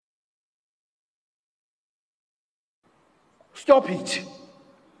Stop it.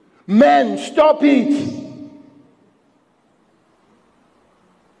 Men, stop it.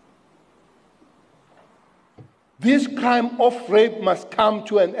 This crime of rape must come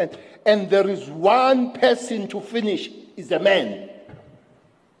to an end. And there is one person to finish, is the man.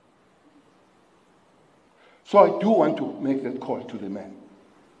 So I do want to make that call to the man.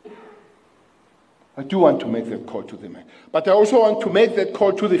 I do want to make that call to the man. But I also want to make that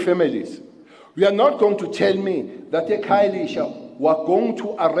call to the families. We are not going to tell me that a Elisha were going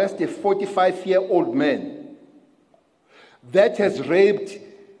to arrest a 45-year-old man that has raped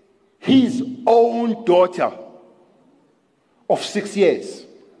his own daughter of 6 years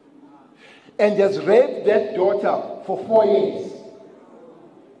and has raped that daughter for 4 years.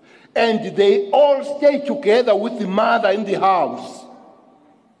 And they all stay together with the mother in the house.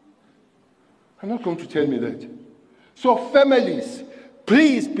 I'm not going to tell me that. So families,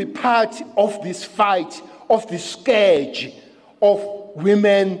 please be part of this fight, of this scourge of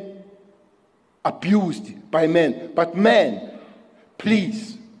women abused by men. But men,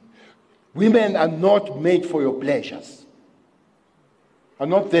 please, women are not made for your pleasures. Are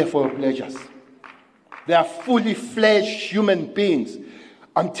not there for your pleasures. They are fully fledged human beings.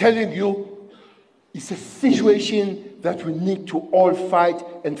 I'm telling you, it's a situation that we need to all fight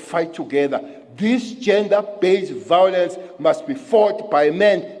and fight together. This gender-based violence must be fought by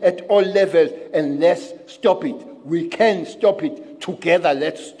men at all levels, and let's stop it. We can stop it. Together,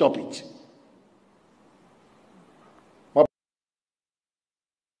 let's stop it.